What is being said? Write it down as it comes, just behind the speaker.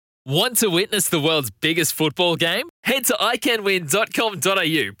Want to witness the world's biggest football game? Head to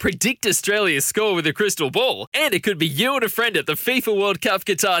iCanWin.com.au, predict Australia's score with a crystal ball, and it could be you and a friend at the FIFA World Cup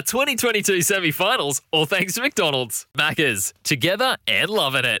Qatar 2022 semi-finals, all thanks to McDonald's. Maccas, together and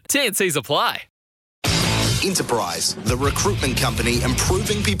loving it. T&Cs apply. Enterprise, the recruitment company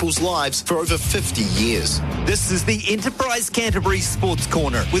improving people's lives for over 50 years. This is the Enterprise Canterbury Sports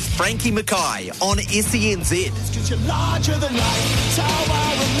Corner with Frankie Mackay on SENZ.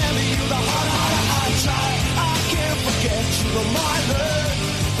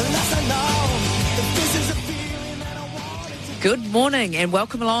 Good morning and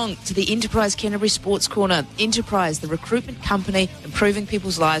welcome along to the Enterprise Canterbury Sports Corner. Enterprise, the recruitment company improving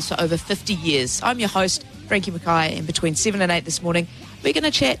people's lives for over 50 years. I'm your host, Frankie Mackay, and between 7 and 8 this morning, we're going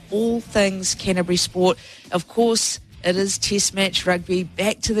to chat all things Canterbury sport. Of course, it is Test match rugby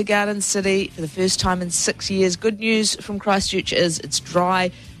back to the Garden City for the first time in 6 years. Good news from Christchurch is it's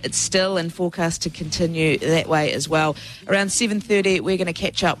dry, it's still, and forecast to continue that way as well. Around 7:30, we're going to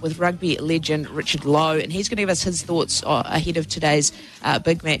catch up with rugby legend Richard Lowe, and he's going to give us his thoughts ahead of today's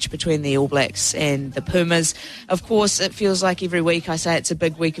big match between the All Blacks and the Pumas. Of course, it feels like every week I say it's a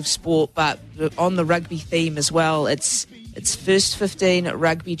big week of sport, but on the rugby theme as well, it's first 15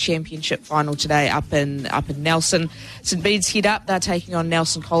 rugby championship final today up in Nelson. St Bede's head up. They're taking on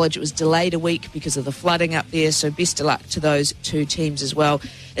Nelson College. It was delayed a week because of the flooding up there, so best of luck to those two teams as well.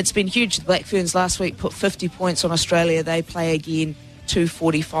 It's been huge. The Black Ferns last week put 50 points on Australia. They play again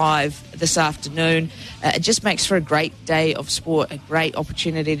 2:45 this afternoon. It just makes for a great day of sport, a great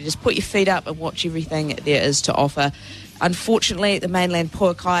opportunity to just put your feet up and watch everything there is to offer. Unfortunately, the mainland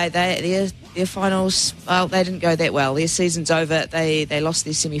Puakai, their finals, well, they didn't go that well. Their season's over. They lost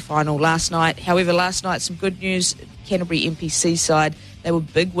their semi-final last night. However, last night, some good news. Canterbury NPC side, they were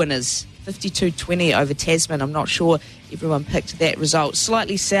big winners, 52-20 over Tasman. I'm not sure everyone picked that result.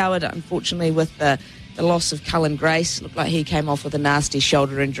 Slightly soured, unfortunately, with the loss of Cullen Grace. Looked like he came off with a nasty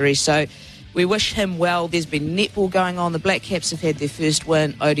shoulder injury. So we wish him well. There's been netball going on. The Black Caps have had their first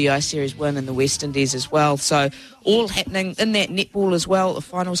win, ODI series win in the West Indies as well. So all happening in that netball as well. The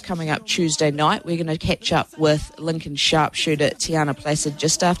final's coming up Tuesday night. We're going to catch up with Lincoln sharpshooter Tiana Placid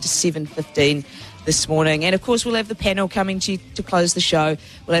just after 7:15 this morning. And of course, we'll have the panel coming to close the show.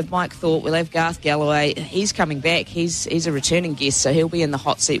 We'll have Mike Thorpe, we'll have Garth Galloway. He's coming back. He's a returning guest, so he'll be in the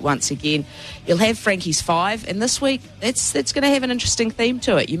hot seat once again. You'll have Frankie's Five, and this week, that's going to have an interesting theme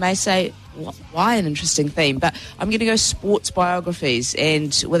to it. You may say, why an interesting theme? But I'm going to go sports biographies,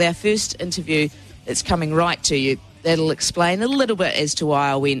 and with our first interview that's coming right to you, that'll explain a little bit as to why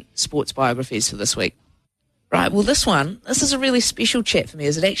I went sports biographies for this week. Right, well, this is a really special chat for me,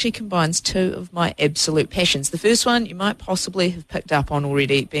 as it actually combines two of my absolute passions. The first one you might possibly have picked up on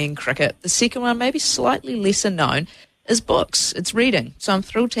already, being cricket. The second one, maybe slightly lesser known, is books. It's reading. So I'm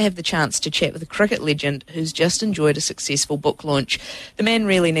thrilled to have the chance to chat with a cricket legend who's just enjoyed a successful book launch. The man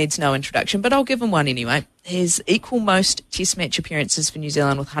really needs no introduction, but I'll give him one anyway. He's equal most Test match appearances for New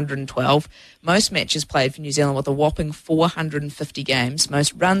Zealand with 112, most matches played for New Zealand with a whopping 450 games,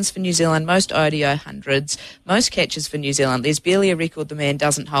 most runs for New Zealand, most ODI hundreds, most catches for New Zealand. There's barely a record the man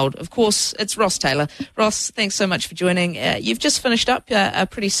doesn't hold. Of course, it's Ross Taylor. Ross, thanks so much for joining. You've just finished up a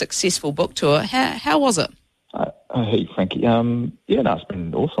pretty successful book tour. How was it? Hey, Frankie. It's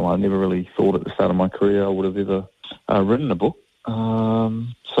been awesome. I never really thought at the start of my career I would have ever written a book.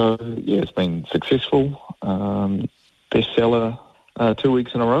 It's been successful. Bestseller 2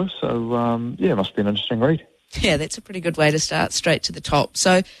 weeks in a row. So, it must be an interesting read. Yeah, that's a pretty good way to start, straight to the top.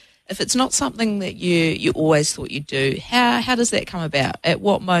 So if it's not something that you always thought you'd do, how does that come about? At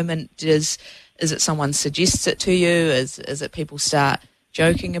what moment is it someone suggests it to you? Is it people start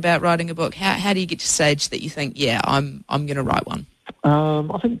joking about writing a book? How do you get to stage that you think, I'm going to write one?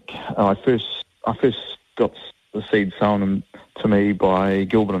 I think I first got the seed sown to me by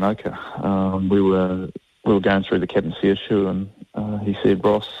Gilbert and Oka. We were going through the captaincy issue, and he said,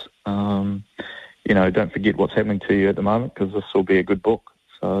 Ross, don't forget what's happening to you at the moment, because this will be a good book.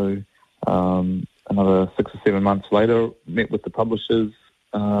 So another 6 or 7 months later, met with the publishers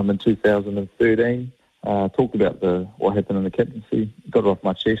in 2013. Talked about what happened in the captaincy, got it off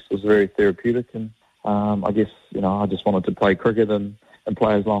my chest. It was very therapeutic, and I guess I just wanted to play cricket and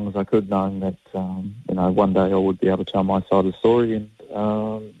play as long as I could, knowing that one day I would be able to tell my side of the story,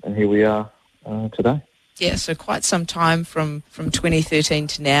 and here we are today. Yeah, so quite some time from 2013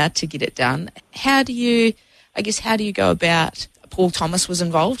 to now to get it done. How do you go about? Paul Thomas was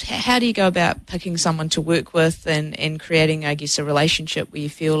involved. How do you go about picking someone to work with and creating, I guess, a relationship where you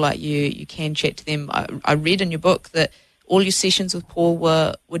feel like you can chat to them? I read in your book that all your sessions with Paul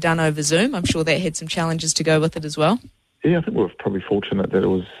were done over Zoom. I'm sure that had some challenges to go with it as well. Yeah, I think we were probably fortunate that it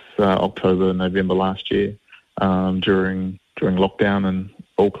was October, November last year, during lockdown in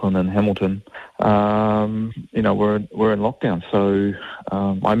Auckland and Hamilton. We're in lockdown, so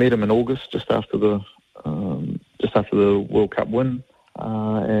I met him in August, just after the World Cup win,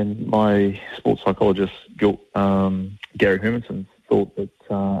 and my sports psychologist, Gary Hermanson, thought that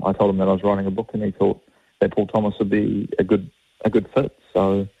I told him that I was writing a book, and he thought that Paul Thomas would be a good fit.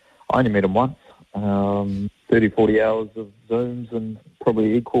 So I only met him once. 30, 40 hours of Zooms and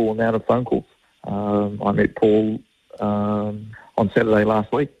probably equal amount of phone calls. I met Paul on Saturday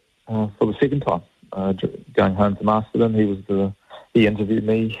last week for the second time, going home to Masterton. He interviewed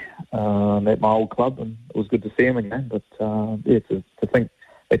me at my old club, and it was good to see him again. But to think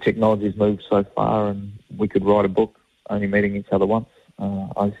that technology's moved so far and we could write a book only meeting each other once,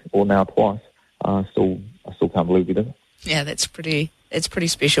 or now twice, I still can't believe we did it. Yeah, that's pretty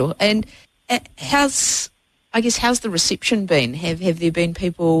special. And how's the reception been? Have there been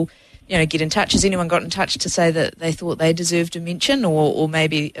people, get in touch? Has anyone got in touch to say that they thought they deserved a mention, or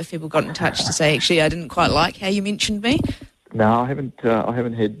maybe if people got in touch to say, actually, I didn't quite like how you mentioned me? No, I haven't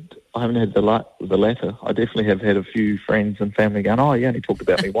had the latter. I definitely have had a few friends and family going, "Oh, you only talked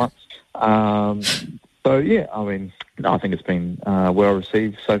about me once." So yeah, I think it's been well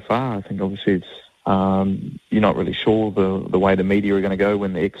received so far. I think obviously it's you're not really sure the way the media are going to go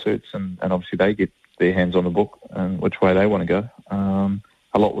when the excerpts and obviously they get their hands on the book and which way they want to go.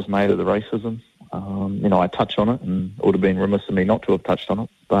 A lot was made of the racism. I touched on it, and it would have been remiss of me not to have touched on it,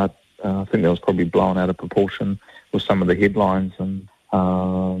 but I think that was probably blown out of proportion with some of the headlines and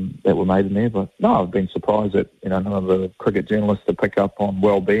that were made in there. But no, I've been surprised that none of the cricket journalists to pick up on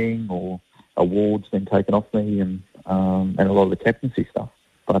well-being or awards being taken off me and a lot of the captaincy stuff.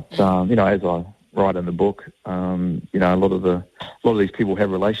 But as I write in the book, a lot of these people have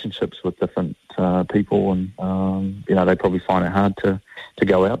relationships with different people, and they probably find it hard to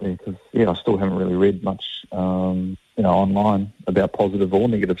go out there because I still haven't really read much online about positive or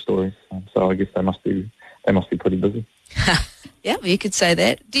negative stories. So I guess they must be pretty busy. Yeah, well, you could say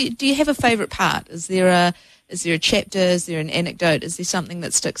that. Do you have a favourite part? Is there a chapter? Is there an anecdote? Is there something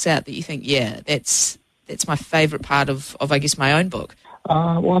that sticks out that you think, that's my favourite part of I guess my own book?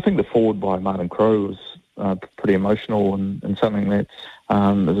 Well, I think the foreword by Martin Crowe was pretty emotional and something that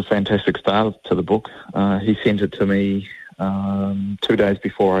is a fantastic start to the book. He sent it to me 2 days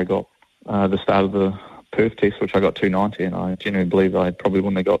before I got the start of the Perth test, which I got 290, and I genuinely believe I probably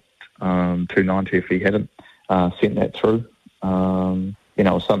wouldn't have got 290 if he hadn't sent that through. It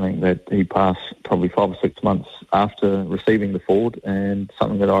was something that he passed probably 5 or 6 months after receiving the foreword, and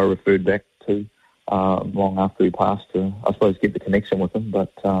something that I referred back to long after he passed to, I suppose, get the connection with him,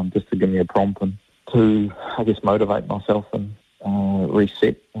 but just to give me a prompt and to, I guess, motivate myself and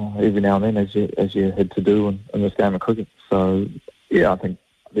reset every now and then as you had to do in this game of cricket. So, yeah, I think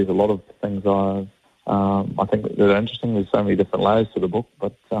there's a lot of things I think that are interesting. There's so many different layers to the book,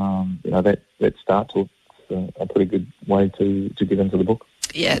 but, that start to it's a pretty good way to get into the book.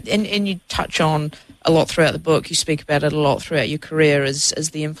 Yeah, and you touch on a lot throughout the book. You speak about it a lot throughout your career as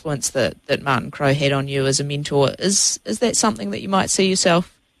the influence that Martin Crowe had on you as a mentor. Is that something that you might see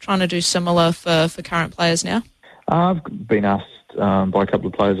yourself trying to do similar for current players now? I've been asked by a couple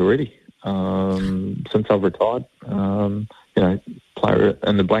of players already since I've retired. Player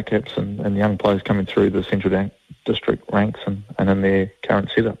in the Black Caps and young players coming through the Central District ranks and in their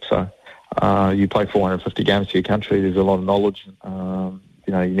current setup. So you play 450 games to your country. There's a lot of knowledge.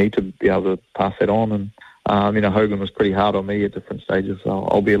 You need to be able to pass that on. And, Hogan was pretty hard on me at different stages. So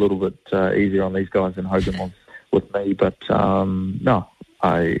I'll be a little bit easier on these guys than Hogan was with me. But, no,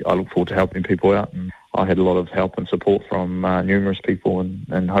 I look forward to helping people out. And I had a lot of help and support from numerous people,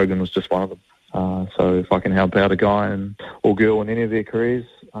 and Hogan was just one of them. So if I can help out a guy or girl in any of their careers,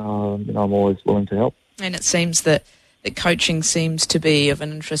 I'm always willing to help. And it seems that coaching seems to be of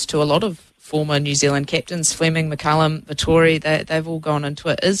an interest to a lot of former New Zealand captains. Fleming, McCullum, Vittori, they've all gone into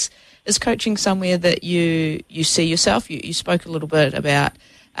it. Is coaching somewhere that you see yourself? You spoke a little bit about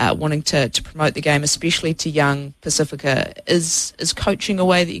wanting to promote the game, especially to young Pacifica. Is coaching a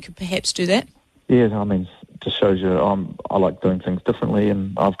way that you could perhaps do that? Yeah, it just shows you I like doing things differently,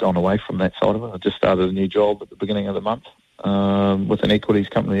 and I've gone away from that side of it. I just started a new job at the beginning of the month with an equities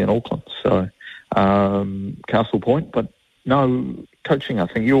company in Auckland, so Castle Point. But no, coaching, I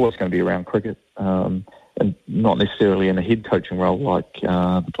think you're always going to be around cricket, and not necessarily in a head coaching role like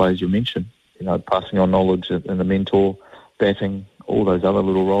the players you mentioned. Passing on knowledge and the mentor, batting, all those other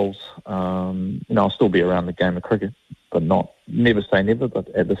little roles. I'll still be around the game of cricket, but never say never. But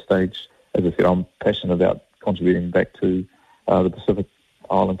at this stage, as I said, I'm passionate about contributing back to the Pacific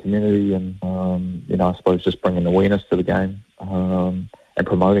Island community, and I suppose just bringing awareness to the game, and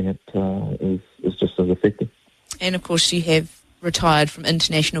promoting it is just as effective. And of course you have retired from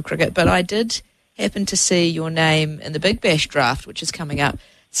international cricket, but I did happen to see your name in the Big Bash draft, which is coming up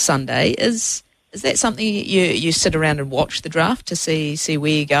Sunday. Is that something you sit around and watch the draft to see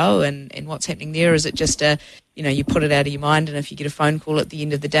where you go and what's happening there? Or is it just you put it out of your mind, and if you get a phone call at the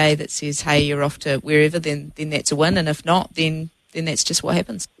end of the day that says, hey, you're off to wherever, then that's a win, and if not, then that's just what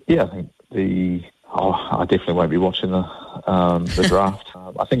happens? Yeah, I think I definitely won't be watching the draft.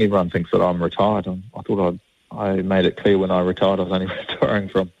 I think everyone thinks that I'm retired. I thought I made it clear when I retired I was only retiring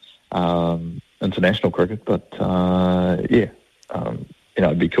from international cricket, but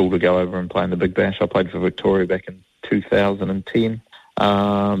it'd be cool to go over and play in the Big Bash. I played for Victoria back in 2010.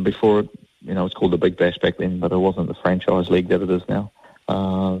 Before it, it was called the Big Bash back then, but it wasn't the franchise league that it is now.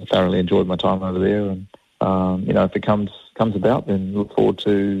 Thoroughly enjoyed my time over there, and if it comes about, then look forward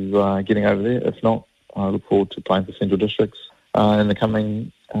to getting over there. If not, I look forward to playing for Central Districts in the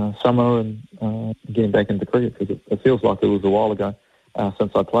coming summer and getting back into cricket, because it feels like it was a while ago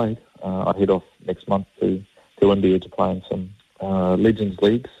since I played. I head off next month to India to play in some Legends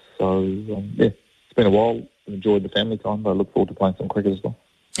Leagues. So, it's been a while. I've enjoyed the family time, but I look forward to playing some cricket as well.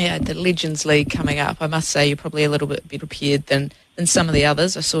 Yeah, the Legends League coming up. I must say you're probably a little bit better prepared than some of the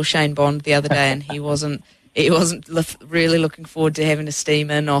others. I saw Shane Bond the other day, and he wasn't really looking forward to having to steam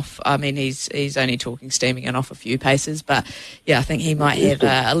in off. I mean, he's only talking steaming in off a few paces, but yeah, I think he might have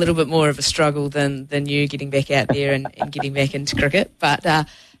a little bit more of a struggle than you getting back out there and getting back into cricket. But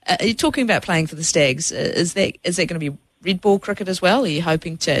you're talking about playing for the Stags. Is that going to be red ball cricket as well? Are you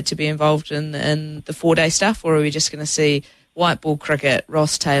hoping to be involved in the 4-day stuff, or are we just going to see white ball cricket,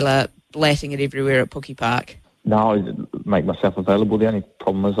 Ross Taylor blatting it everywhere at Pookie Park? No, I make myself available. The only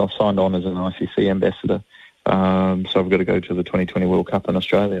problem is I've signed on as an ICC ambassador, so I've got to go to the 2020 World Cup in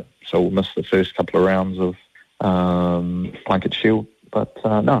Australia. So we'll miss the first couple of rounds of Plunket Shield. But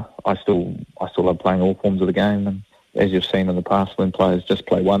no, I still love playing all forms of the game. And as you've seen in the past, when players just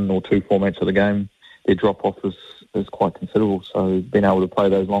play one or two formats of the game, their drop-off is quite considerable. So being able to play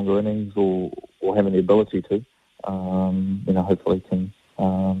those longer innings or having the ability to, hopefully can,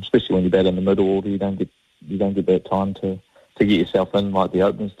 especially when you bat in the middle order, you don't get that time to get yourself in like the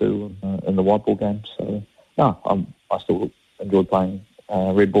openers do in the white ball game. So no, I still enjoy playing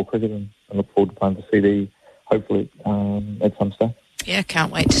red ball cricket and look forward to playing for CD, hopefully at some stage. Yeah,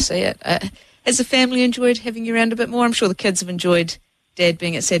 can't wait to see it. Has the family enjoyed having you around a bit more? I'm sure the kids have enjoyed Dad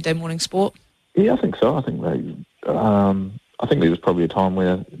being at Saturday morning sport. Yeah, I think so. I think there was probably a time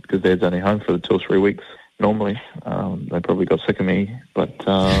where, because Dad's only home for 2 or 3 weeks normally, they probably got sick of me. But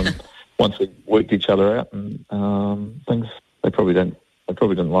once we worked each other out and things, they probably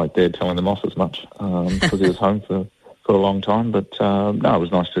didn't like Dad telling them off as much because he was home for a long time. But no, it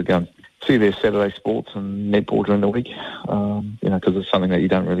was nice to go and see their Saturday sports and netball during the week, because it's something that you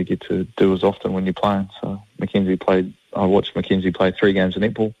don't really get to do as often when you're playing. So I watched Mackenzie play 3 games of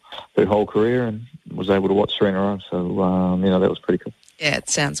netball her whole career and was able to watch 3 in a row. So, that was pretty cool. Yeah, it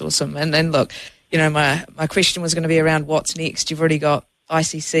sounds awesome. And then look, my question was going to be around what's next. You've already got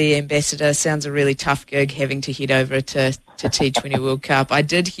ICC ambassador. Sounds a really tough gig having to head over to T20 World Cup. I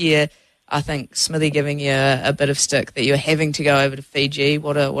did hear, I think, Smithy giving you a bit of stick that you're having to go over to Fiji.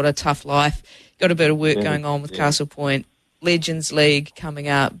 What a tough life. Got a bit of work going on with Castle Point, Legends League coming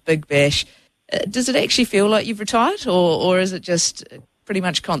up, Big Bash. Does it actually feel like you've retired, or is it just pretty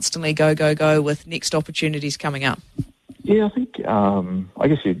much constantly go with next opportunities coming up? Yeah, I think, I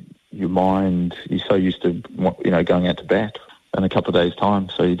guess your mind, you're so used to, going out to bat in a couple of days' time,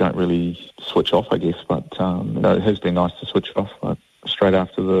 so you don't really switch off, I guess. But, it has been nice to switch off. Straight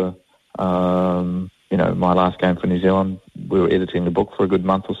after the, my last game for New Zealand, we were editing the book for a good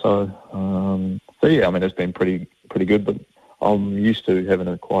month or so. It's been pretty good, but I'm used to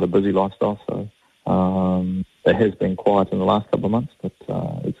having quite a busy lifestyle, so it has been quiet in the last couple of months, but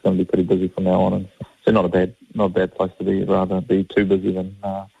it's going to be pretty busy from now on. And so not a bad place to be. I'd rather be too busy than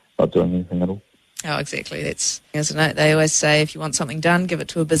not doing anything at all. Oh, exactly. That's, isn't it? They always say if you want something done, give it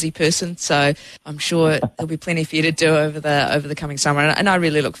to a busy person. So I'm sure there'll be plenty for you to do over the coming summer. And I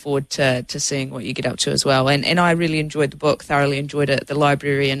really look forward to seeing what you get up to as well. And I really enjoyed the book, thoroughly enjoyed it. The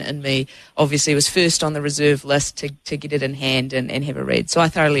librarian in me obviously was first on the reserve list to get it in hand and have a read. So I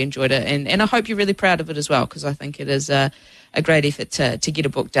thoroughly enjoyed it. And I hope you're really proud of it as well, because I think it is a great effort to get a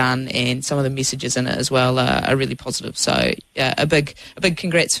book done, and some of the messages in it as well are really positive. So a big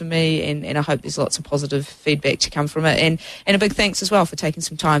congrats for me, and I hope there's lots of positive feedback to come from it. And a big thanks as well for taking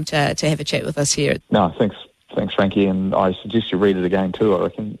some time to have a chat with us here. No, thanks Frankie, and I suggest you read it again too, I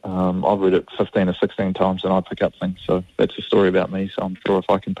reckon. I've read it 15 or 16 times and I pick up things, so that's a story about me. So I'm sure if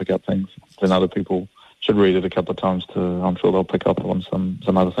I can pick up things, then other people should read it a couple of times I'm sure they'll pick up on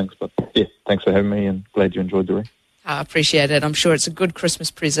some other things. But yeah, thanks for having me and glad you enjoyed the read. I appreciate it. I'm sure it's a good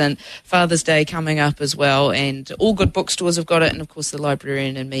Christmas present. Father's Day coming up as well, and all good bookstores have got it, and of course the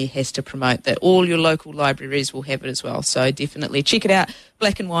librarian in me has to promote that all your local libraries will have it as well. So definitely check it out.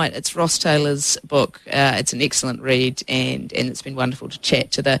 Black and White. It's Ross Taylor's book. It's an excellent read, and it's been wonderful to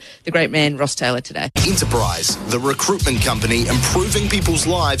chat to the great man Ross Taylor today. Enterprise, the recruitment company improving people's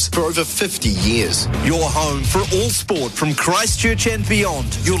lives for over 50 years. Your home for all sport from Christchurch and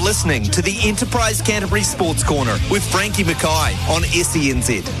beyond. You're listening to the Enterprise Canterbury Sports Corner with Frankie Mackay on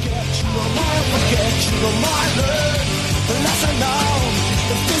SENZ.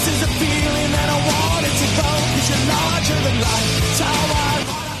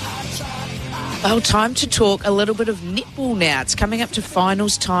 Well, time to talk a little bit of netball now. It's coming up to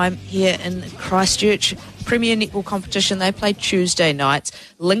finals time here in Christchurch. Premier Netball competition, they play Tuesday nights.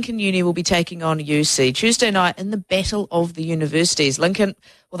 Lincoln Uni will be taking on UC Tuesday night in the Battle of the Universities. Lincoln,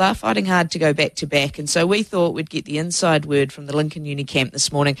 well, they're fighting hard to go back-to-back, and so we thought we'd get the inside word from the Lincoln Uni camp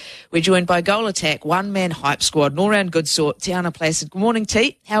this morning. We're joined by Goal Attack, one-man hype squad, an all-round good sort, Tiana Placid. Good morning,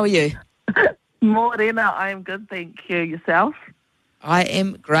 T. How are you? Morena, I am good, thank you. Yourself? I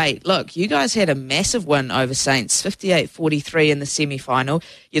am great. Look, you guys had a massive win over Saints, 58-43 in the semi-final.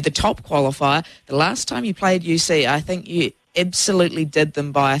 You're the top qualifier. The last time you played UC, I think you absolutely did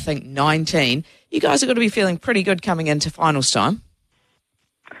them by, 19. You guys are going to be feeling pretty good coming into finals time.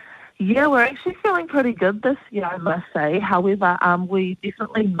 Yeah, we're actually feeling pretty good this year, I must say. However, we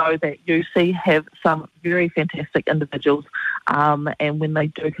definitely know that UC have some very fantastic individuals, and when they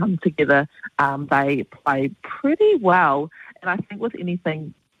do come together, they play pretty well. And I think with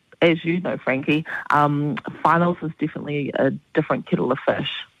anything, as you know, Frankie, finals is definitely a different kettle of fish.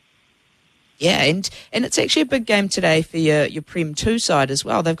 Yeah, and it's actually a big game today for your Prem 2 side as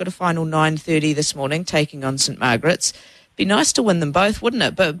well. They've got a final 9:30 this morning, taking on St Margaret's. Be nice to win them both, wouldn't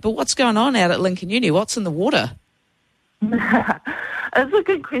it? But what's going on out at Lincoln Uni? What's in the water? It's a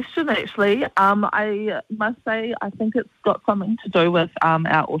good question, actually. I must say I think it's got something to do with our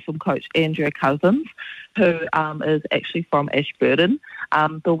awesome coach, Andrea Cousins, who is actually from Ashburton.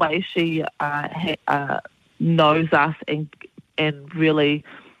 The way she knows us and really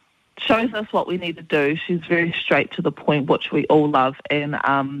shows us what we need to do. She's very straight to the point, which we all love. And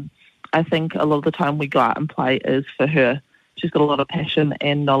I think a lot of the time we go out and play is for her. She's got a lot of passion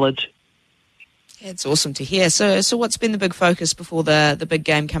and knowledge. Yeah, it's awesome to hear. So what's been the big focus before the big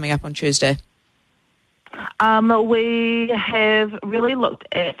game coming up on Tuesday? We have really looked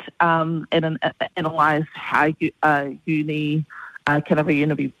at and analysed how Canterbury Uni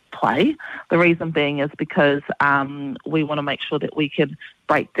play. The reason being is because we want to make sure that we can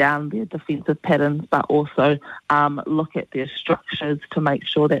break down their defensive patterns, but also look at their structures to make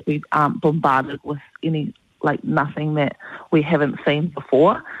sure that we aren't bombarded with nothing that we haven't seen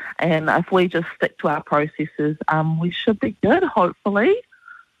before. And if we just stick to our processes, we should be good, hopefully.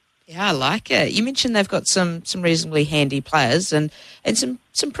 Yeah, I like it. You mentioned they've got some reasonably handy players and some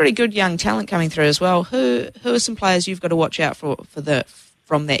pretty good young talent coming through as well. Who are some players you've got to watch out from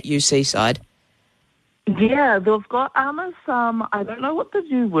that UC side? Yeah, they've got some, I don't know what the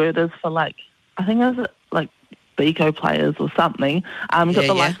new word is for I think it's Biko players or something. Got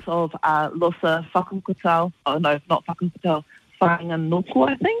the likes of Losa Whakukotau, not Whakukotau, Whainga Nuku,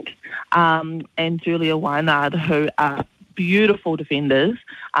 I think, and Julia Wynard, who are beautiful defenders,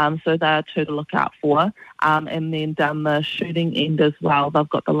 so they are two to look out for. And then down the shooting end as well, they've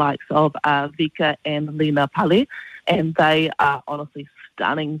got the likes of Vika and Lena Pali, and they are honestly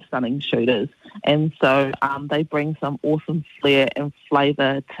stunning shooters. And so they bring some awesome flair and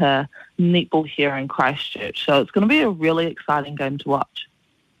flavour to netball here in Christchurch. So it's going to be a really exciting game to watch.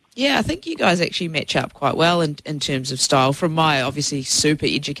 Yeah, I think you guys actually match up quite well in terms of style. From my obviously super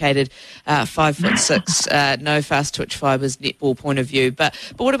educated 5'6", no fast twitch fibres netball point of view. But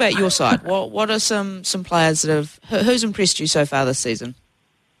what about your side? What are some players that who's impressed you so far this season?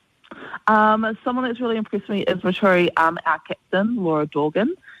 Someone that's really impressed me is Rotori, our captain, Laura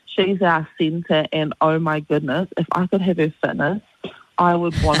Dorgan. She's our centre, and oh my goodness, if I could have her fitness, I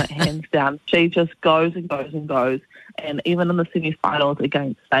would want it hands down. She just goes and goes and goes. And even in the semi-finals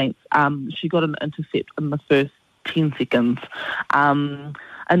against Saints, she got an intercept in the first 10 seconds.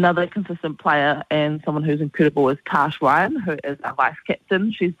 Another consistent player and someone who's incredible is Tash Ryan, who is our vice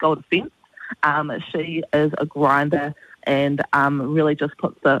captain. She's goal defence. She is a grinder and really just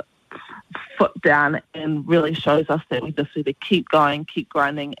puts the foot down and really shows us that we just need to keep going, keep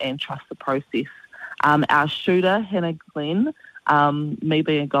grinding, and trust the process. Our shooter, Hannah Glenn, me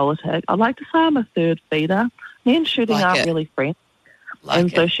being a goal attack, I'd like to say I'm a third feeder. Me and shooting aren't really friends.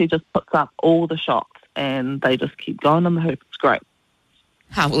 So she just puts up all the shots. and they just keep going in the hoop. It's great.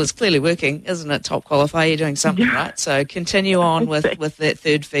 Well, it's clearly working, isn't it? Top qualifier, you're doing something right. So continue on with that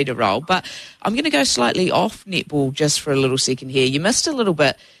third feeder role. But I'm going to go slightly off netball just for a little second here. You missed a little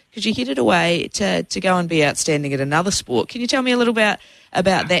bit because you headed away to go and be outstanding at another sport. Can you tell me a little bit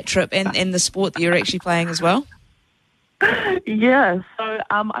about that trip and the sport that you're actually playing as well? Yeah, so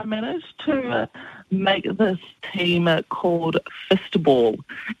I managed to make this team called Fistball,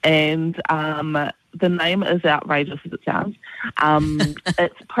 and the name is outrageous as it sounds.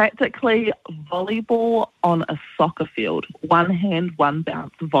 It's practically volleyball on a soccer field, one hand, one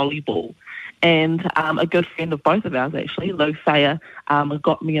bounce volleyball. And a good friend of both of ours, actually, Lou Sayer,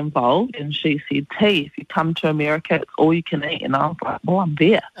 got me involved, and she said, T, if you come to America, it's all you can eat. And I was like, well, I'm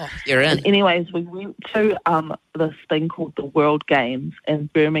there. Oh, you're in. And anyways, we went to this thing called the World Games in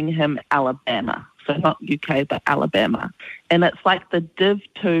Birmingham, Alabama. So not UK, but Alabama. And it's like the Div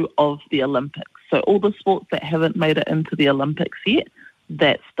 2 of the Olympics. So all the sports that haven't made it into the Olympics yet,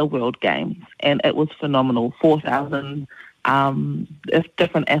 that's the World Games. And it was phenomenal. 4,000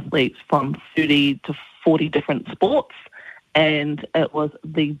 different athletes from 30 to 40 different sports, and it was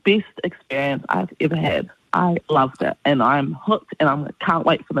the best experience I've ever had. I loved it, and I'm hooked, and I can't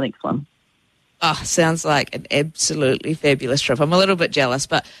wait for the next one. Oh, sounds like an absolutely fabulous trip. I'm a little bit jealous,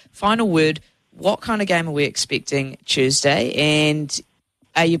 but final word, what kind of game are we expecting Tuesday, and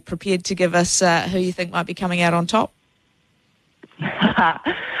are you prepared to give us who you think might be coming out on top?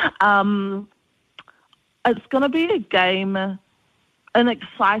 It's going to be a game, an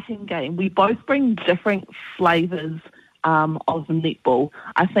exciting game. We both bring different flavours of netball.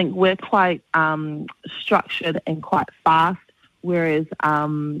 I think we're quite structured and quite fast, whereas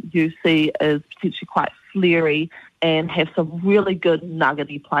UC is potentially quite flary and have some really good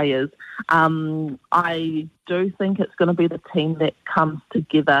nuggety players. I do think it's going to be the team that comes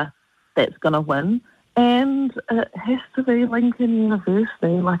together that's going to win. And it has to be Lincoln University.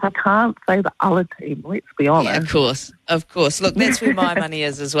 Like, I can't say the other team, let's be honest. Yeah, of course. Look, that's where my money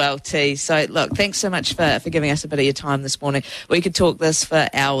is as well, T. So, look, thanks so much for giving us a bit of your time this morning. We could talk this for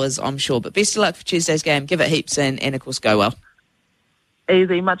hours, I'm sure. But best of luck for Tuesday's game. Give it heaps and of course, go well.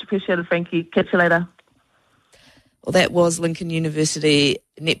 Easy. Much appreciated, Frankie. Catch you later. Well, that was Lincoln University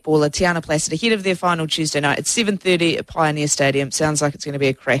netballer Tiana Placid ahead of their final Tuesday night at 7:30 at Pioneer Stadium. Sounds like it's going to be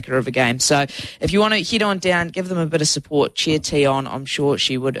a cracker of a game. So if you want to head on down, give them a bit of support, cheer T on. I'm sure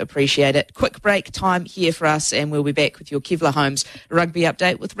she would appreciate it. Quick break time here for us, and we'll be back with your Kevlar Homes rugby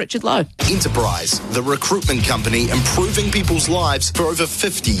update with Richard Lowe. Enterprise, the recruitment company improving people's lives for over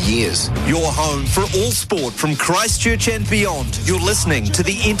 50 years. Your home for all sport from Christchurch and beyond. You're listening to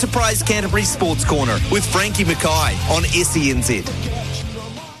the Enterprise Canterbury Sports Corner with Frankie Mackay on SENZ.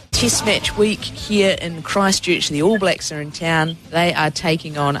 Test match week here in Christchurch. The All Blacks are in town. They are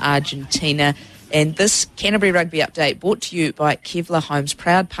taking on Argentina. And this Canterbury Rugby Update brought to you by Kevlar Homes,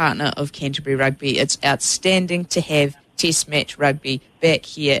 proud partner of Canterbury Rugby. It's outstanding to have Test match rugby back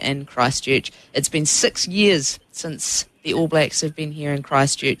here in Christchurch. It's been 6 years since the All Blacks have been here in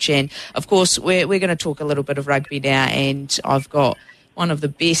Christchurch. And, of course, we're going to talk a little bit of rugby now. And I've got one of the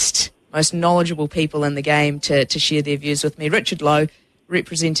best, most knowledgeable people in the game to share their views with me. Richard Lowe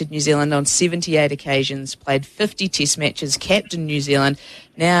represented New Zealand on 78 occasions, played 50 test matches, captained New Zealand,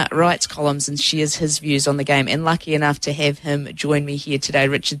 now writes columns and shares his views on the game, and lucky enough to have him join me here today.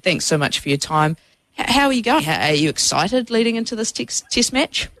 Richard, thanks so much for your time. How are you going? Are you excited leading into this test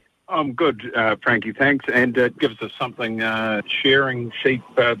match? I'm good, Frankie, thanks. And it gives us something, sharing sheet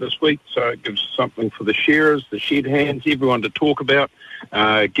this week, so it gives us something for the sharers, the shed hands, everyone to talk about.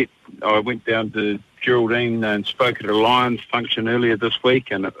 I went down to Geraldine and spoke at a Lions function earlier this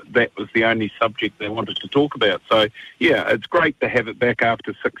week, and that was the only subject they wanted to talk about. So, yeah, it's great to have it back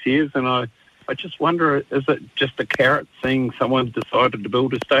after 6 years, and I just wonder, is it just a carrot seeing someone's decided to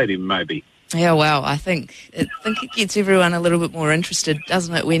build a stadium, maybe? Yeah, well, I think it gets everyone a little bit more interested,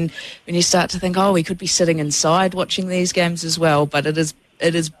 doesn't it, when you start to think, oh, we could be sitting inside watching these games as well, but it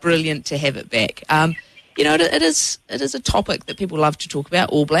is brilliant to have it back. You know, it is a topic that people love to talk about,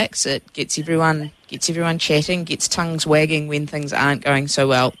 All Blacks. It gets everyone chatting, gets tongues wagging when things aren't going so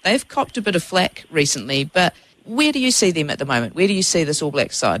well. They've copped a bit of flack recently, but where do you see them at the moment? Where do you see this All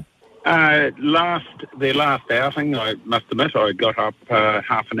Blacks side? Their last outing, I must admit, I got up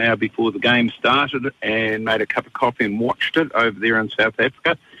half an hour before the game started and made a cup of coffee and watched it over there in South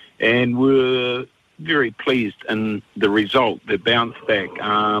Africa, and were very pleased in the result, the bounce back.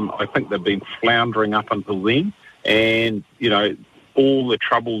 I think they've been floundering up until then, and, you know, all the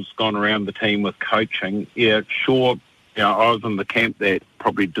trouble's gone around the team with coaching. Yeah, sure, you know, I was in the camp that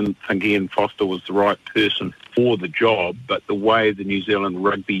probably didn't think Ian Foster was the right person for the job, but the way the New Zealand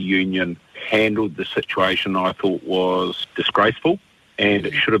Rugby Union handled the situation, I thought, was disgraceful, and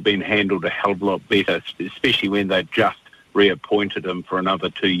it should have been handled a hell of a lot better, especially when they just reappointed him for another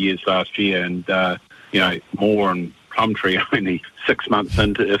 2 years last year, and Moore and Plumtree only 6 months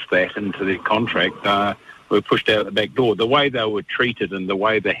into their contract were pushed out the back door. The way they were treated and the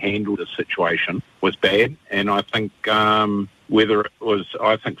way they handled the situation was bad, and I think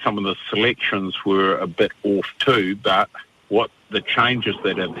I think some of the selections were a bit off too, but what the changes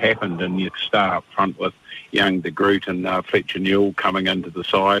that have happened, and you start up front with young De Groot and Fletcher Newell coming into the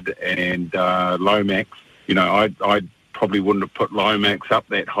side, and Lomax, I probably wouldn't have put Lomax up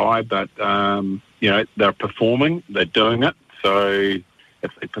that high, but they're performing, they're doing it. So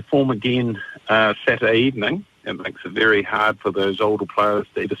if they perform again Saturday evening, it makes it very hard for those older players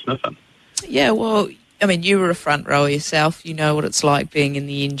to ever sniff in. Yeah, well, I mean, you were a front rower yourself. You know what it's like being in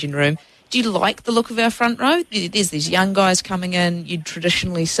the engine room. Do you like the look of our front row? There's these young guys coming in. You'd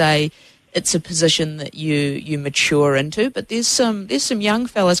traditionally say it's a position that you mature into, but there's some young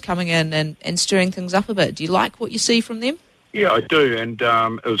fellas coming in and stirring things up a bit. Do you like what you see from them? Yeah, I do, and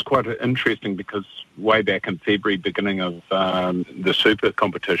it was quite interesting because way back in February, beginning of the Super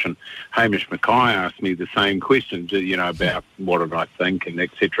competition, Hamish Mackay asked me the same questions, about what did I think and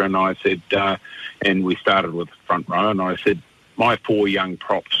etc. And I said, and we started with the front row, and I said, my 4 young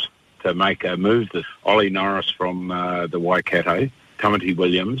props to make a move, this Ollie Norris from the Waikato, Tamati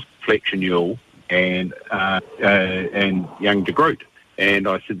Williams, Fletcher Newell, and young De Groot. And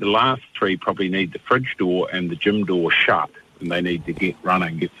I said the last 3 probably need the fridge door and the gym door shut, and they need to get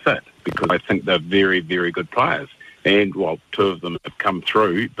running, get fit, because I think they're very, very good players. And, 2 of them have come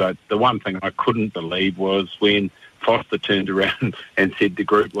through, but the one thing I couldn't believe was when Foster turned around and said De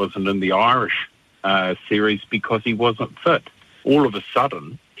Groot wasn't in the Irish series because he wasn't fit. All of a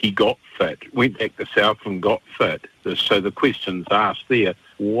sudden, he got fit, went back to South and got fit. So the question's asked there,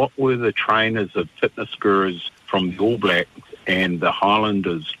 what were the trainers of fitness gurus from the All Blacks and the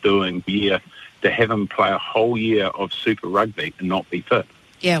Highlanders doing here to have him play a whole year of Super Rugby and not be fit?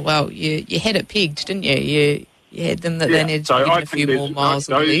 Yeah, well, you had it pegged, didn't you? You had them that they needed to get a few more miles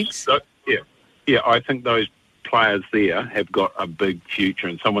on the legs. I think those players there have got a big future.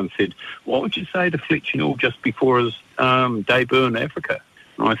 And someone said, what would you say to Fletcher Newell just before his debut in Africa?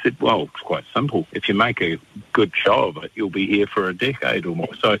 And I said, well, it's quite simple. If you make a good show of it, you'll be here for a decade or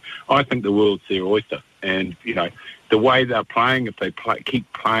more. So I think the world's their oyster. And, the way they're playing, if they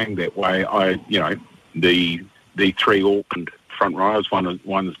keep playing that way, the 3 Auckland front rowers,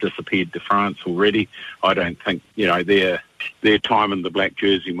 one's disappeared to France already. I don't think, their time in the black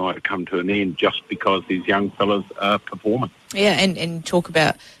jersey might have come to an end just because these young fellas are performing. Yeah, and talk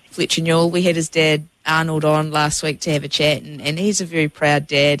about Fletcher Newell. We had his dad, Arnold, on last week to have a chat, and he's a very proud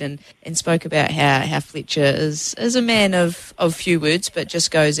dad and spoke about how Fletcher is a man of few words, but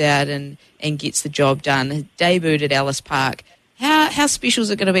just goes out and gets the job done. He debuted at Ellis Park. How special is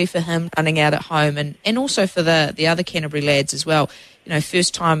it going to be for him running out at home and also for the other Canterbury lads as well?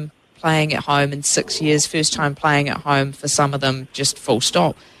 First time playing at home in 6 years, first time playing at home for some of them, just full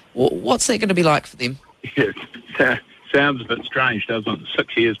stop. What's that going to be like for them? Yeah, sounds a bit strange, doesn't it?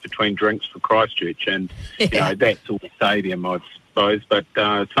 6 years between drinks for Christchurch, and that's all stadium, I suppose. But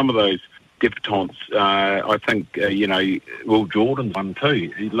some of those debutants, I think, Will Jordan's one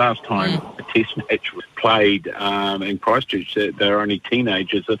too. Last time a test match was played in Christchurch, they were only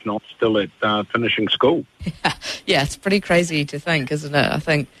teenagers, if not still at finishing school. Yeah, it's pretty crazy to think, isn't it? I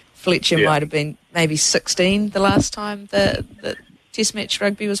think Fletcher might have been maybe 16 the last time that Test match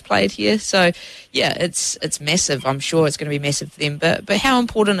rugby was played here. So, yeah, it's massive. I'm sure it's going to be massive for them. But how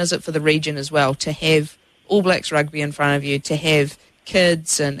important is it for the region as well to have All Blacks rugby in front of you, to have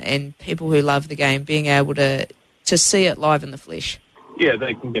kids and people who love the game being able to see it live in the flesh? Yeah,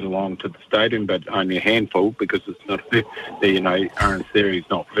 they can get along to the stadium, but only a handful because it's not, Aaron Series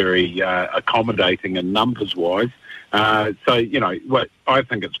not very accommodating in numbers-wise. What I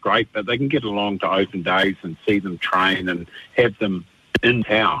think it's great, but they can get along to open days and see them train and have them in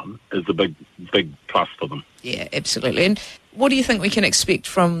town is a big plus for them. Yeah, absolutely. And what do you think we can expect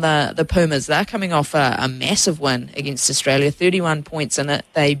from the Pumas? They're coming off a massive win against Australia, 31 points in it.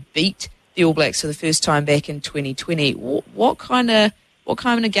 They beat the All Blacks for the first time back in 2020. What kind of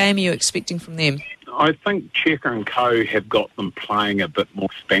game are you expecting from them? I think Checker and Co have got them playing a bit more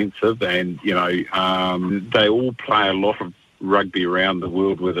expansive, and they all play a lot of rugby around the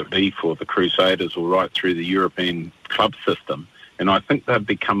world, whether it be for the Crusaders or right through the European club system. And I think they've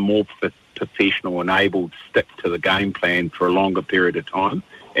become more professional and able to stick to the game plan for a longer period of time.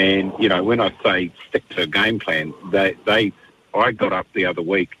 And when I say stick to a game plan, I got up the other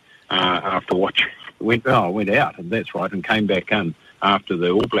week after watching. I went out, and that's right, and came back in after the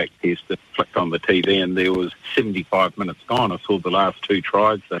All Black test, I flicked on the TV and there was 75 minutes gone. I saw the last 2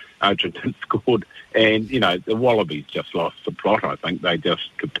 tries that Argentina scored, and, the Wallabies just lost the plot. I think they just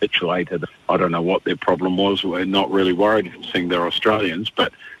capitulated. I don't know what their problem was. We're not really worried seeing they're Australians,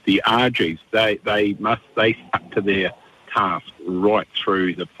 but the Argies, they stuck to their task right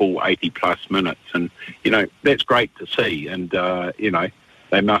through the full 80-plus minutes, and, that's great to see, and,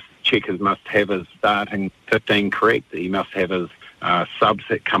 Checkers must have his starting 15 correct. He must have his subs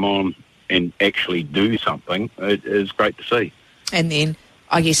that come on and actually do something. It is great to see. And then,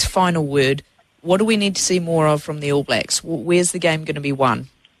 I guess, final word, what do we need to see more of from the All Blacks? Where's the game going to be won?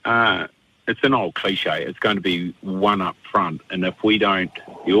 It's an old cliche. It's going to be one up front. And if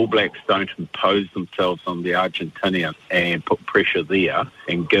the All Blacks don't impose themselves on the Argentinians and put pressure there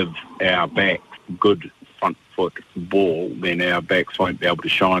and give our backs good front foot ball, then our backs won't be able to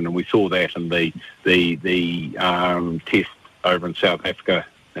shine. And we saw that in the test over in South Africa.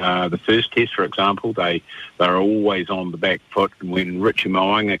 The first test, for example, they were always on the back foot, and when Richie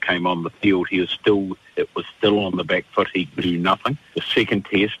Mo'unga came on the field, it was still on the back foot. He could do nothing. The second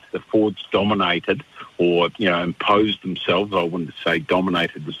test, the forwards dominated, or imposed themselves. I wouldn't say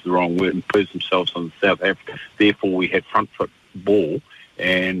dominated was the wrong word. Imposed themselves on South Africa. Therefore, we had front foot ball,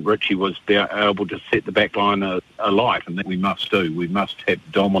 and Richie was able to set the back line alight, and that we must do. We must have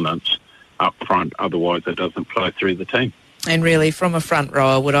dominance up front, otherwise it doesn't flow through the team. And really, from a front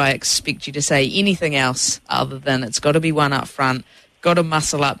rower, would I expect you to say anything else other than it's got to be one up front, got to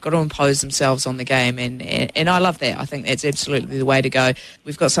muscle up, got to impose themselves on the game, and I love that. I think that's absolutely the way to go.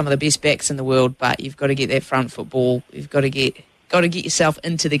 We've got some of the best backs in the world, but you've got to get that front foot ball. You've got to get yourself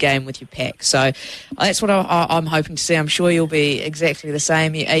into the game with your pack. So that's what I'm hoping to see. I'm sure you'll be exactly the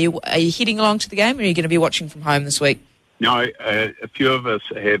same. Are you heading along to the game, or are you going to be watching from home this week? No, a few of us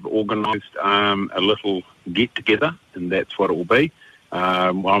have organised a little get-together, and that's what it will be.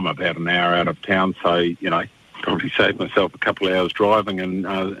 I'm about an hour out of town, so, probably save myself a couple of hours driving and,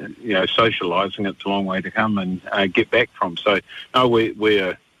 socialising. It's a long way to come and get back from. So, no,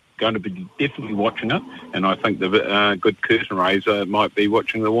 we're going to be definitely watching it, and I think the good curtain raiser might be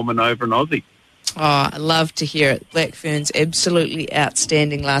watching the woman over in Aussie. Oh, I love to hear it. Black Ferns absolutely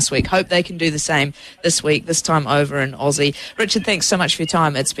outstanding last week. Hope they can do the same this week, this time over in Aussie. Richard, thanks so much for your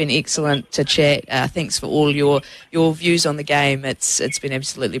time. It's been excellent to chat. Thanks for all your views on the game. It's been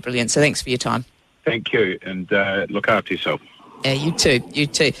absolutely brilliant. So thanks for your time. Thank you, and look after yourself. Yeah, you too.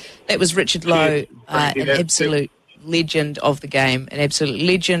 That was Richard Lowe, an absolute legend of the game, an absolute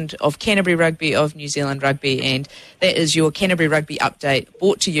legend of Canterbury Rugby, of New Zealand Rugby, and that is your Canterbury Rugby update,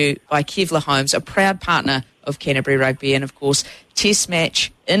 brought to you by Kevlar Homes, a proud partner of Canterbury Rugby, and of course, test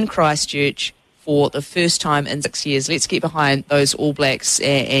match in Christchurch for the first time in 6 years. Let's get behind those All Blacks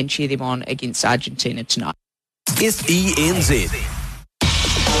and cheer them on against Argentina tonight. SENZ.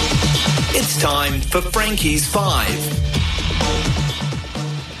 It's time for Frankie's 5.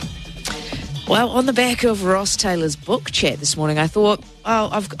 Well, on the back of Ross Taylor's book chat this morning, I thought,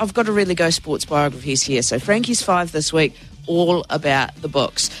 I've got to really go sports biographies here. So Frankie's 5 this week, all about the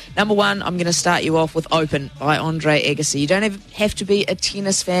books. Number 1, I'm going to start you off with Open by Andre Agassi. You don't have to be a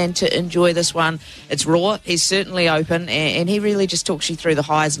tennis fan to enjoy this one. It's raw. He's certainly open, and he really just talks you through the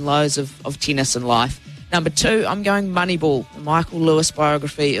highs and lows of tennis and life. Number 2, I'm going Moneyball, the Michael Lewis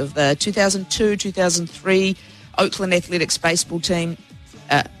biography of the 2002-2003 Oakland Athletics baseball team.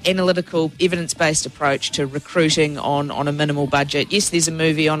 Analytical, evidence-based approach to recruiting on a minimal budget. Yes, there's a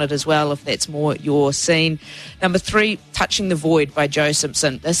movie on it as well, if that's more your scene. Number 3, Touching the Void by Joe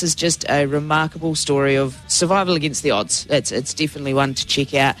Simpson. This is just a remarkable story of survival against the odds. It's definitely one to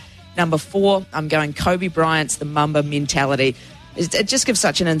check out. Number 4, I'm going Kobe Bryant's The Mamba Mentality. It just gives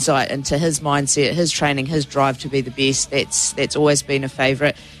such an insight into his mindset, his training, his drive to be the best. That's always been a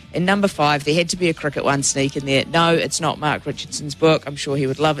favourite. And number 5, there had to be a cricket one sneak in there. No, it's not Mark Richardson's book. I'm sure he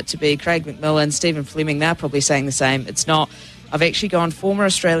would love it to be. Craig McMillan, Stephen Fleming, they're probably saying the same. It's not. I've actually gone former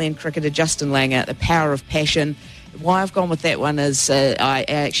Australian cricketer Justin Langer, The Power of Passion. Why I've gone with that one is I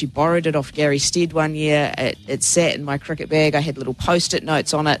actually borrowed it off Gary Stead one year. It sat in my cricket bag. I had little post-it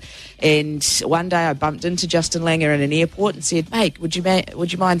notes on it. And one day I bumped into Justin Langer in an airport and said, mate, would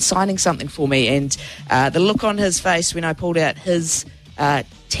you mind signing something for me? And the look on his face when I pulled out his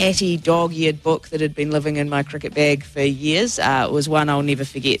tatty, dog-eared book that had been living in my cricket bag for years was one I'll never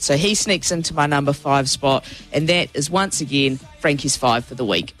forget. So he sneaks into my number 5 spot, and that is once again Frankie's 5 for the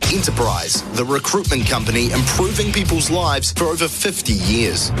week. Enterprise, the recruitment company improving people's lives for over 50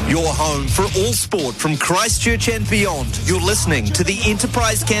 years. Your home for all sport from Christchurch and beyond. You're listening to the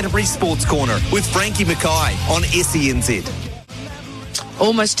Enterprise Canterbury Sports Corner with Frankie Mackay on SENZ.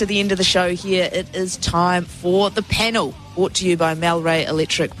 Almost to the end of the show here. It is time for the panel. brought to you by Melray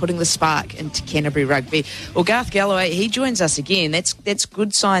Electric, putting the spark into Canterbury rugby. Well, Garth Galloway, he joins us again. That's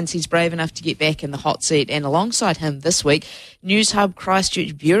good signs he's brave enough to get back in the hot seat. And alongside him this week, News Hub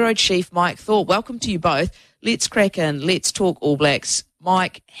Christchurch Bureau Chief Mike Thorpe. Welcome to you both. Let's crack in. Let's talk All Blacks.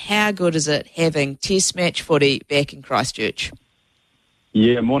 Mike, how good is it having Test match footy back in Christchurch?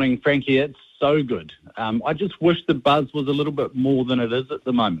 Yeah, morning, Frankie. It's so good. I just wish the buzz was a little bit more than it is at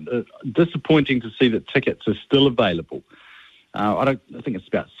the moment. Disappointing to see that tickets are still available. I think it's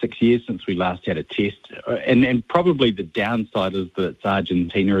about 6 years since we last had a test. And probably the downside is that it's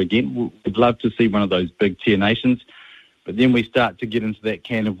Argentina again. We'd love to see one of those big tier nations. But then we start to get into that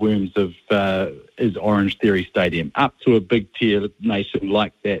can of worms of is Orange Theory Stadium up to a big tier nation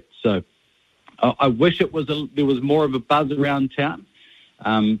like that. So I wish there was more of a buzz around town.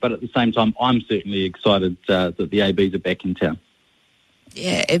 But at the same time, I'm certainly excited that the ABs are back in town.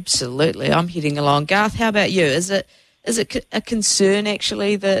 Yeah, absolutely. I'm heading along. Garth, how about you? Is it a concern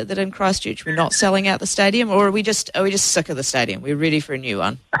actually that in Christchurch we're not selling out the stadium, or are we just sick of the stadium? We're ready for a new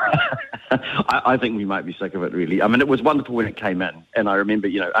one. I think we might be sick of it, really. I mean, it was wonderful when it came in, and I remember,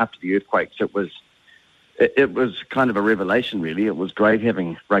 after the earthquakes, it was kind of a revelation, really. It was great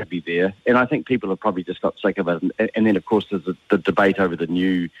having rugby there, and I think people have probably just got sick of it. And then, of course, there's the debate over the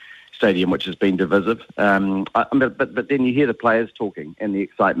new stadium, which has been divisive. But then you hear the players talking and the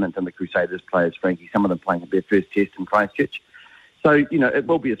excitement, and the Crusaders players, Frankie, some of them playing their first test in Christchurch. So, it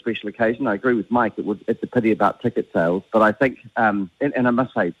will be a special occasion. I agree with Mike. It's a pity about ticket sales, but I think, and I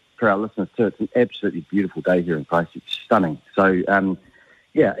must say for our listeners too, it's an absolutely beautiful day here in Christchurch. Stunning. So,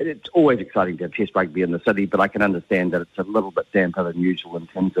 yeah, it's always exciting to have Test rugby in the city, but I can understand that it's a little bit damper than usual in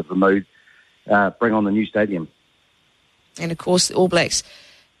terms of the mood. Bring on the new stadium. And, of course, the All Blacks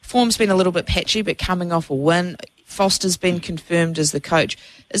form's been a little bit patchy, but coming off a win. Foster's been confirmed as the coach.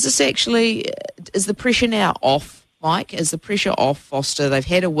 Is the pressure now off, Mike? Is the pressure off Foster? They've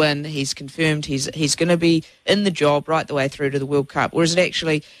had a win. He's confirmed he's going to be in the job right the way through to the World Cup. Or is it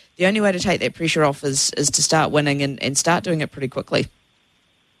actually the only way to take that pressure off is to start winning and start doing it pretty quickly?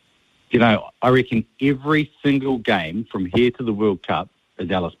 I reckon every single game from here to the World Cup is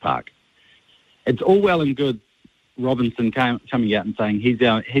Ellis Park. It's all well and good Robinson coming out and saying he's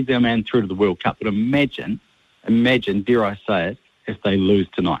our man through to the World Cup. But imagine, dare I say it, if they lose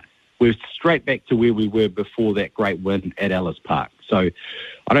tonight. We're straight back to where we were before that great win at Ellis Park. So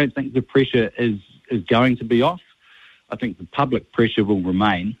I don't think the pressure is going to be off. I think the public pressure will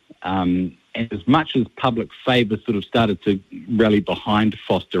remain. And as much as public favour sort of started to rally behind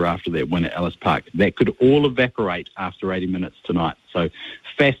Foster after that win at Ellis Park, that could all evaporate after 80 minutes tonight. So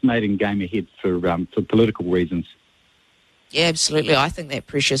fascinating game ahead for political reasons. Yeah, absolutely. I think that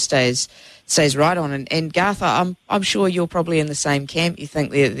pressure stays right on. And Garth, I'm sure you're probably in the same camp. You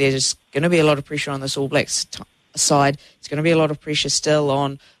think there's going to be a lot of pressure on this All Blacks side. There's going to be a lot of pressure still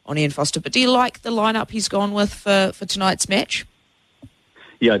on Ian Foster. But do you like the lineup he's gone with for tonight's match?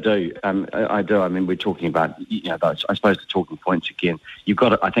 Yeah, I do. I do. I mean, we're talking about, I suppose the talking points again.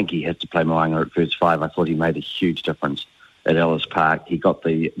 I think he has to play Moanga at first five. I thought he made a huge difference at Ellis Park. He got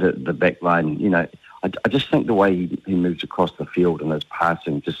the back line, I just think the way he moves across the field and his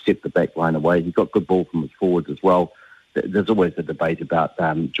passing just set the back line away. He got good ball from his forwards as well. There's always the debate about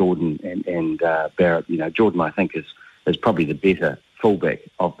Jordan and Barrett. Jordan, I think, is probably the better fullback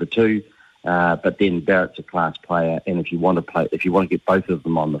of the two. But then Barrett's a class player, and if you want to get both of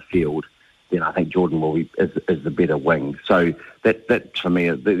them on the field, then I think Jordan is the better wing. So that for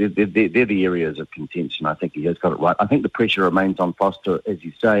me, they're the areas of contention. I think he has got it right. I think the pressure remains on Foster, as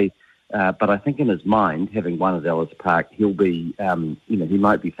you say. But I think in his mind, having won at Ellis Park, he'll be, he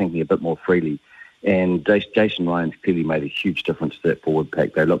might be thinking a bit more freely. And Jason Ryan's clearly made a huge difference to that forward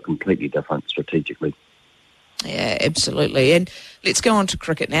pack. They look completely different strategically. Yeah, absolutely. And let's go on to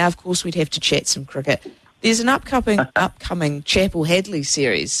cricket now. Of course, we'd have to chat some cricket. There's an upcoming Chapel Hadley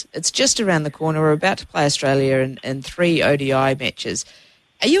series. It's just around the corner. We're about to play Australia in 3 ODI matches.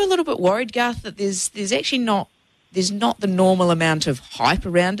 Are you a little bit worried, Garth, that there's actually not the normal amount of hype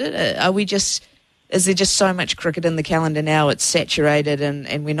around it? Is there just so much cricket in the calendar now, it's saturated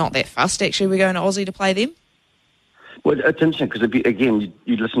and we're not that fussed, actually, we're going to Aussie to play them? Well, it's interesting because, again,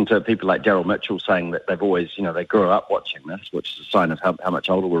 you listen to people like Daryl Mitchell saying that they've always, they grew up watching this, which is a sign of how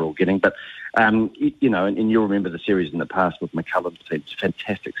much older we're all getting. But, and you'll remember the series in the past with McCullum's team. It's a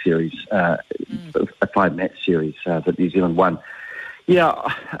fantastic series, a 5-match series that New Zealand won. Yeah,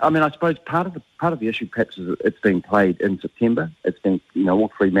 I mean, I suppose part of the issue perhaps is it's being played in September. It's been,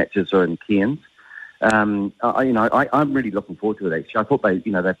 all 3 matches are in Cairns. I'm really looking forward to it, actually. I thought they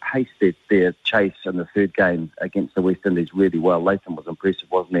paced their chase in the third game against the West Indies really well. Latham was impressive,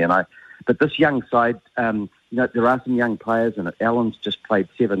 wasn't he? But this young side, there are some young players in it. Allen's just played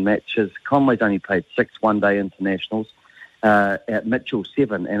 7 matches. Conway's only played 6 one-day internationals. At Mitchell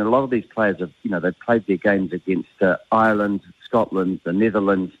 7, and a lot of these players have, they've played their games against Ireland, Scotland, the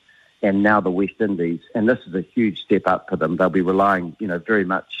Netherlands, and now the West Indies. And this is a huge step up for them. They'll be relying, very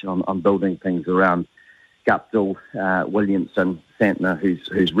much on building things around Guptill, Williamson, Santner,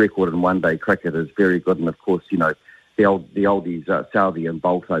 whose record in one-day cricket is very good, and of course, the oldies, Southey and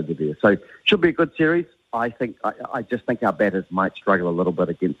Bolt over there. So should be a good series. I just think our batters might struggle a little bit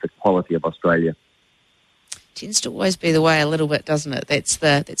against the quality of Australia. Tends to always be the way a little bit, doesn't it? That's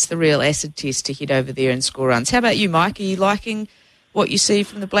the real acid test to head over there and score runs. How about you, Mike? Are you liking what you see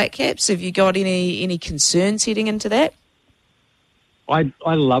from the Black Caps? Have you got any concerns heading into that? I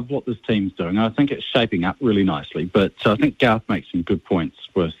love what this team's doing. I think it's shaping up really nicely, but I think Garth makes some good points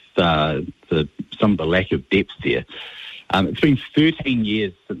with some of the lack of depth there. It's been 13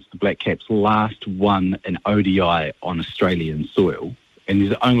 years since the Black Caps last won an ODI on Australian soil, and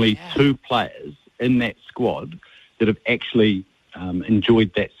there's only 2 players in that squad that have actually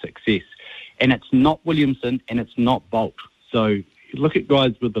enjoyed that success. And it's not Williamson and it's not Bolt. So you look at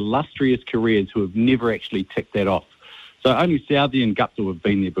guys with illustrious careers who have never actually ticked that off. So only Southey and Guptill have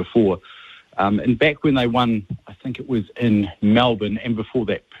been there before. And back when they won, I think it was in Melbourne, and before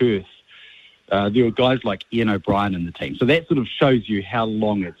that Perth, there were guys like Ian O'Brien in the team. So that sort of shows you how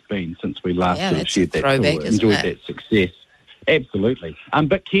long it's been since we last shared that tour, enjoyed that success. Absolutely.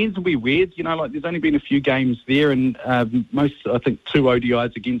 But Cairns will be weird. There's only been a few games there, and most, I think, 2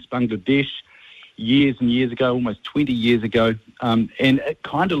 ODIs against Bangladesh years and years ago, almost 20 years ago. And it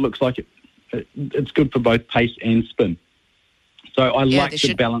kind of looks like it's good for both pace and spin. So I like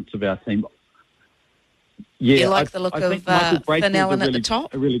the balance of our team. Yeah, you like the look of Finn Allen at the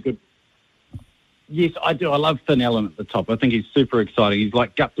top? A really good. Yes, I do. I love Finn Allen at the top. I think he's super exciting. He's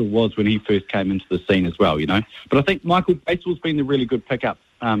like Guptill was when he first came into the scene as well, But I think Michael Bateswell's been the really good pickup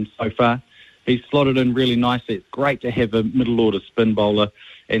so far. He's slotted in really nicely. It's great to have a middle-order spin bowler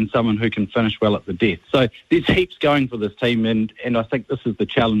and someone who can finish well at the death. So there's heaps going for this team, and I think this is the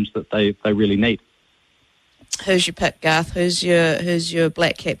challenge that they really need. Who's your pick, Garth? Who's your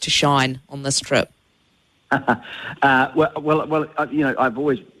Black Cap to shine on this trip? I've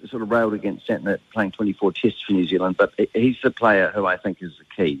always sort of railed against Santner playing 24 tests for New Zealand, but he's the player who I think is the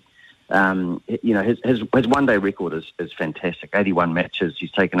key. His one-day record is fantastic. 81 matches,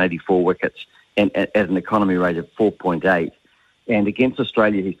 he's taken 84 wickets, and at an economy rate of 4.8. And against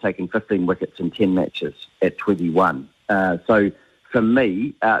Australia, he's taken 15 wickets in 10 matches at 21. So for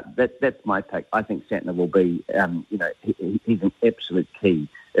me, that's my pick. I think Santner will be, he's an absolute key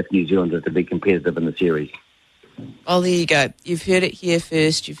if New Zealand is to be competitive in the series. Oh, there you go. You've heard it here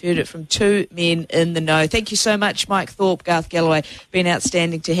first. You've heard it from 2 men in the know. Thank you so much, Mike Thorpe, Garth Galloway. Been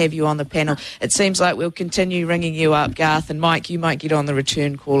outstanding to have you on the panel. It seems like we'll continue ringing you up, Garth, and Mike, you might get on the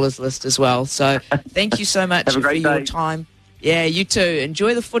return callers list as well. So thank you so much for your time. Yeah, you too.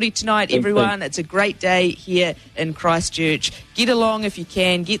 Enjoy the footy tonight, everyone. It's a great day here in Christchurch. Get along if you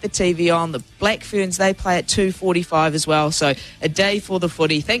can. Get the TV on. The Black Ferns, they play at 2:45 as well. So a day for the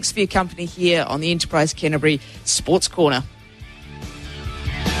footy. Thanks for your company here on the Enterprise Canterbury Sports Corner.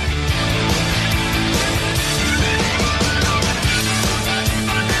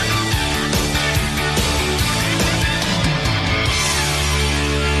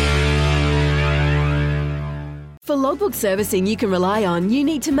 For logbook servicing you can rely on, you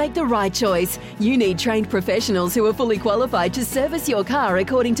need to make the right choice. You need trained professionals who are fully qualified to service your car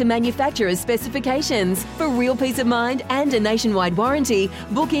according to manufacturer's specifications. For real peace of mind and a nationwide warranty,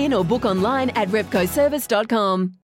 book in or book online at repcoservice.com.